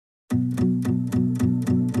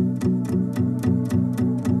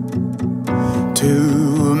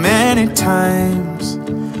Too many times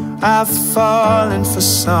I've fallen for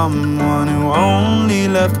someone who only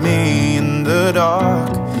left me in the dark.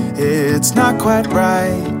 It's not quite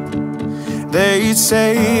right, they'd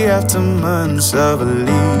say, after months of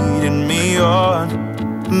leading me on.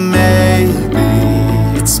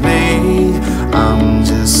 Maybe it's me, I'm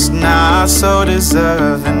just not so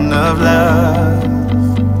deserving of love.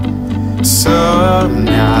 So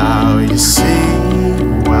now you see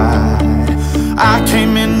why I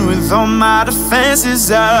came in with all my defenses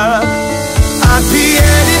up. I'd be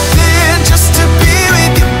anything just to be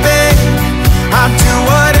with you, babe. I'd do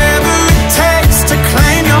whatever it takes to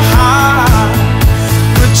claim your heart.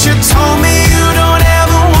 But you told me you don't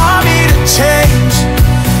ever want me to change.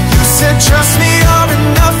 You said trust me, you're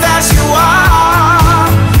enough as you are.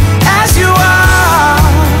 As you are,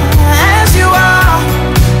 as you are.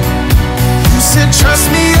 You said trust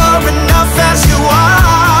me, you're enough as you are.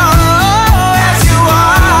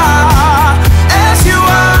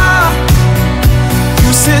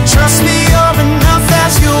 Trust me, you're enough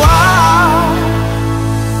as you are.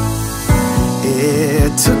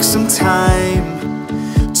 It took some time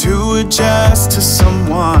to adjust to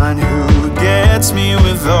someone who gets me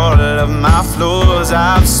with all of my flaws.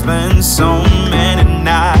 I've spent so many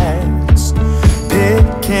nights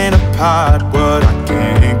picking apart what I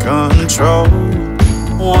can't control.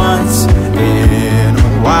 Once in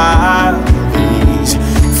a while, these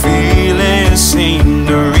feelings seem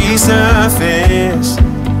to resurface.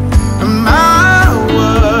 Am I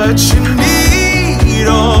what you need?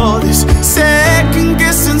 All this second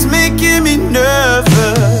guessing's making me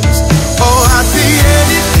nervous. Oh, I'd be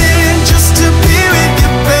anything just to be with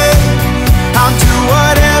you, babe. I'll do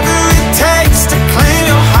whatever it takes to claim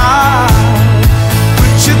your heart.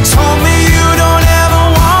 But you told me you don't ever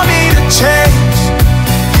want me to change.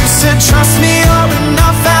 You said trust me, you're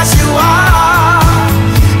enough as you are.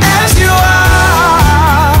 As you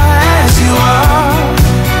are, as you are.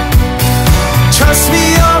 Trust me,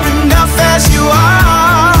 you're enough as you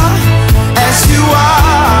are. As you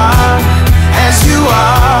are, as you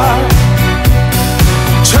are.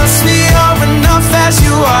 Trust me, you're enough as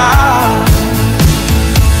you are.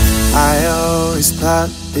 I always thought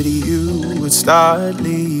that you would start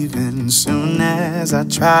leaving soon as I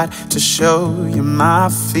tried to show you my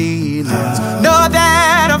feelings. Know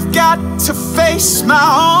that I've got to face my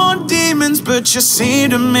own demons, but you seem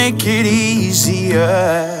to make it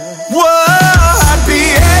easier. Whoa, I'd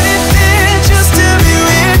be anything just to be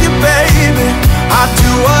with you, baby. I'd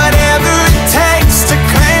do whatever it takes to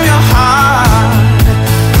claim your heart.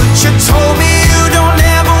 But you told me you don't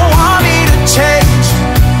ever want me to change.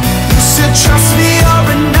 You said trust me, you're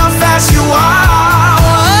enough as you are.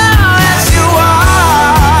 As you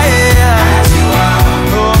are, yeah. As you are.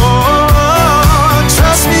 Oh,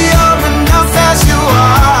 trust me, you're enough as you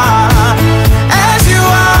are. As you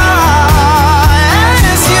are,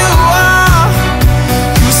 as you are.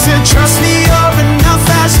 You said trust me, you're enough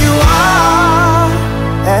as you are.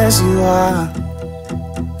 As you are,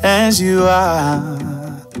 as you are.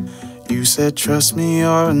 You said trust me,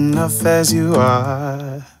 you're enough as you are.